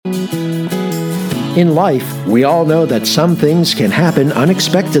In life, we all know that some things can happen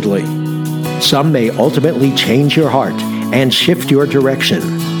unexpectedly. Some may ultimately change your heart and shift your direction.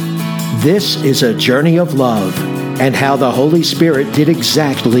 This is a journey of love and how the Holy Spirit did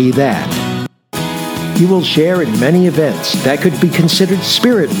exactly that. You will share in many events that could be considered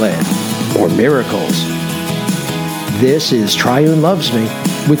Spirit-led or miracles. This is Triune Loves Me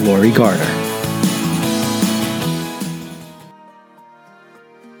with Lori Garner.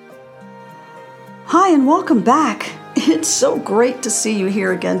 Hi, and welcome back. It's so great to see you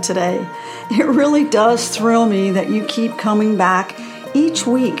here again today. It really does thrill me that you keep coming back each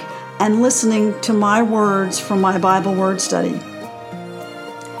week and listening to my words from my Bible Word Study.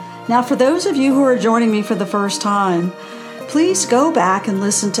 Now, for those of you who are joining me for the first time, please go back and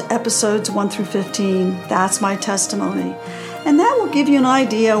listen to episodes 1 through 15. That's my testimony. And that will give you an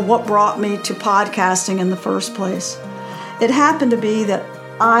idea of what brought me to podcasting in the first place. It happened to be that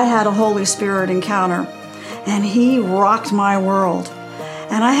I had a Holy Spirit encounter, and He rocked my world.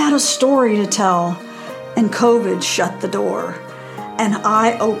 And I had a story to tell, and COVID shut the door. And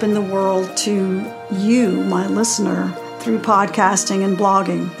I opened the world to you, my listener, through podcasting and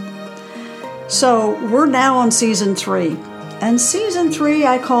blogging. So we're now on Season 3. And Season 3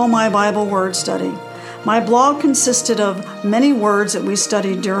 I call my Bible Word Study. My blog consisted of many words that we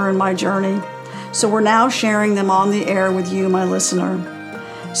studied during my journey. So we're now sharing them on the air with you, my listener.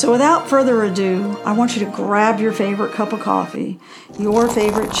 So without further ado, I want you to grab your favorite cup of coffee, your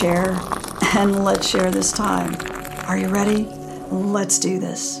favorite chair, and let's share this time. Are you ready? Let's do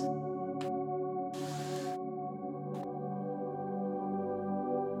this.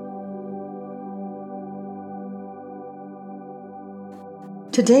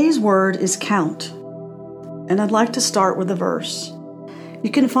 Today's word is count, and I'd like to start with a verse. You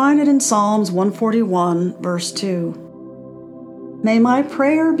can find it in Psalms 141, verse 2. May my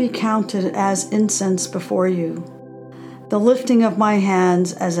prayer be counted as incense before you, the lifting of my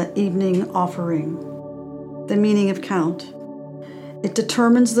hands as an evening offering. The meaning of count. It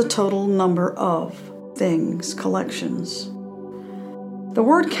determines the total number of things, collections. The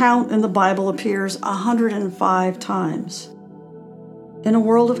word count in the Bible appears 105 times. In a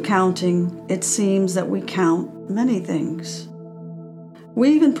world of counting, it seems that we count many things. We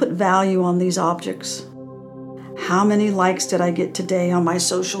even put value on these objects. How many likes did I get today on my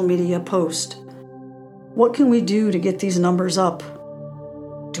social media post? What can we do to get these numbers up?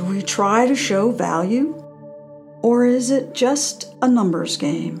 Do we try to show value? Or is it just a numbers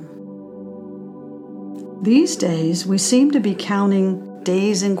game? These days, we seem to be counting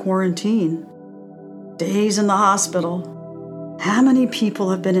days in quarantine, days in the hospital. How many people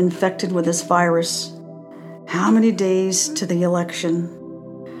have been infected with this virus? How many days to the election?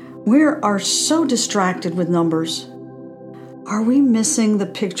 We are so distracted with numbers. Are we missing the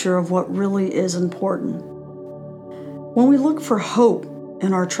picture of what really is important? When we look for hope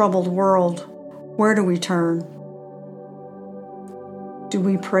in our troubled world, where do we turn? Do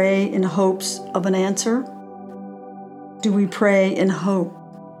we pray in hopes of an answer? Do we pray in hope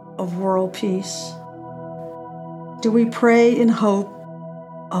of world peace? Do we pray in hope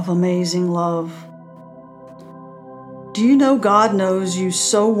of amazing love? Do you know God knows you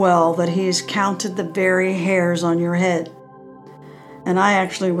so well that He has counted the very hairs on your head? And I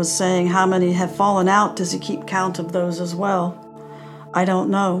actually was saying, how many have fallen out? Does He keep count of those as well? I don't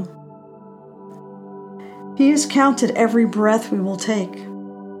know. He has counted every breath we will take.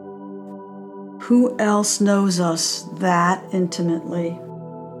 Who else knows us that intimately?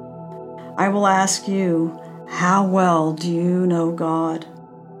 I will ask you, how well do you know God?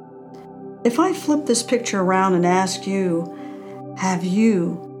 If I flip this picture around and ask you, have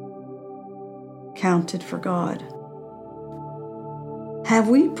you counted for God? Have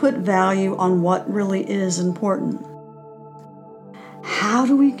we put value on what really is important? How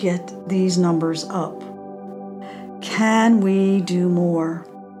do we get these numbers up? Can we do more?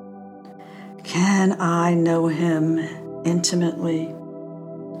 Can I know Him intimately?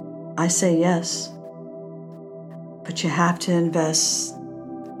 I say yes, but you have to invest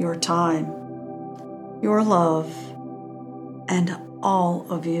your time, your love, and all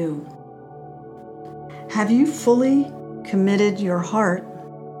of you. Have you fully committed your heart?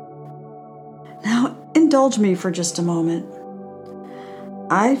 Now, indulge me for just a moment.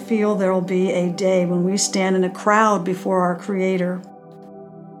 I feel there will be a day when we stand in a crowd before our Creator.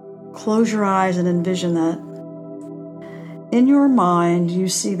 Close your eyes and envision that. In your mind, you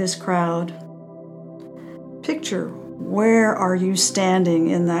see this crowd. Picture, where are you standing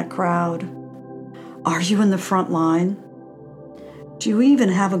in that crowd? Are you in the front line? Do you even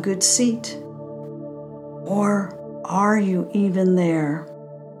have a good seat? Or are you even there?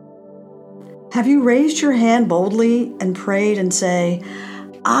 Have you raised your hand boldly and prayed and say,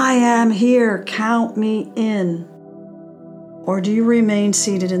 I am here, count me in? Or do you remain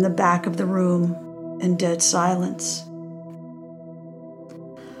seated in the back of the room in dead silence?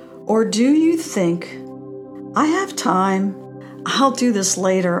 Or do you think, I have time, I'll do this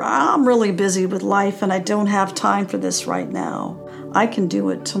later, I'm really busy with life and I don't have time for this right now, I can do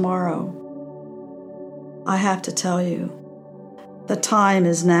it tomorrow? I have to tell you, the time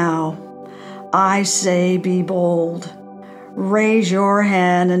is now. I say be bold. Raise your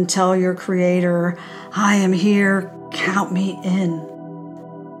hand and tell your Creator, I am here, count me in.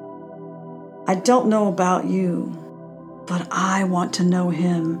 I don't know about you, but I want to know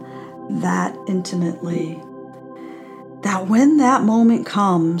Him that intimately, that when that moment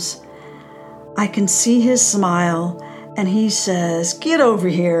comes, I can see His smile and He says, get over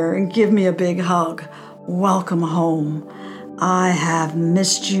here and give me a big hug. Welcome home. I have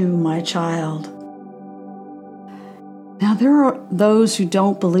missed you, my child. Now, there are those who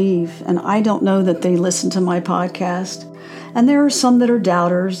don't believe, and I don't know that they listen to my podcast. And there are some that are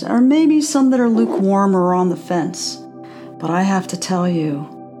doubters, or maybe some that are lukewarm or on the fence. But I have to tell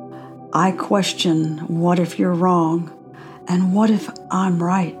you, I question, what if you're wrong? And what if I'm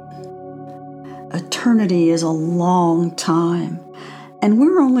right? Eternity is a long time, and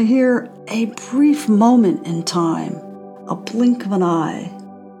we're only here a brief moment in time, a blink of an eye.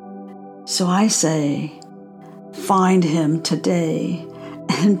 So I say, find Him today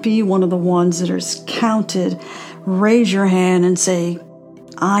and be one of the ones that are counted. Raise your hand and say,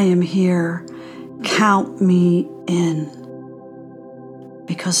 I am here, count me in.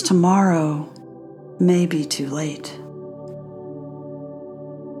 Because tomorrow may be too late.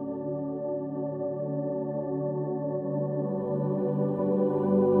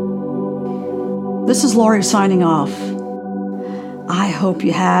 This is Lori signing off. I hope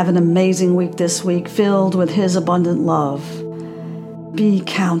you have an amazing week this week filled with His abundant love. Be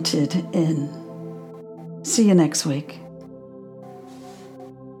counted in. See you next week.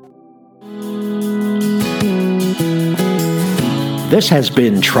 This has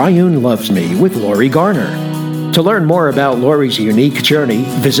been Triune Loves Me with Lori Garner. To learn more about Lori's unique journey,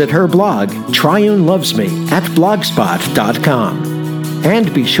 visit her blog, Triune Loves Me, at blogspot.com.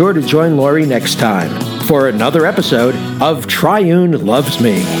 And be sure to join Lori next time for another episode of Triune Loves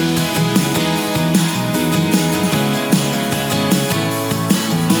Me.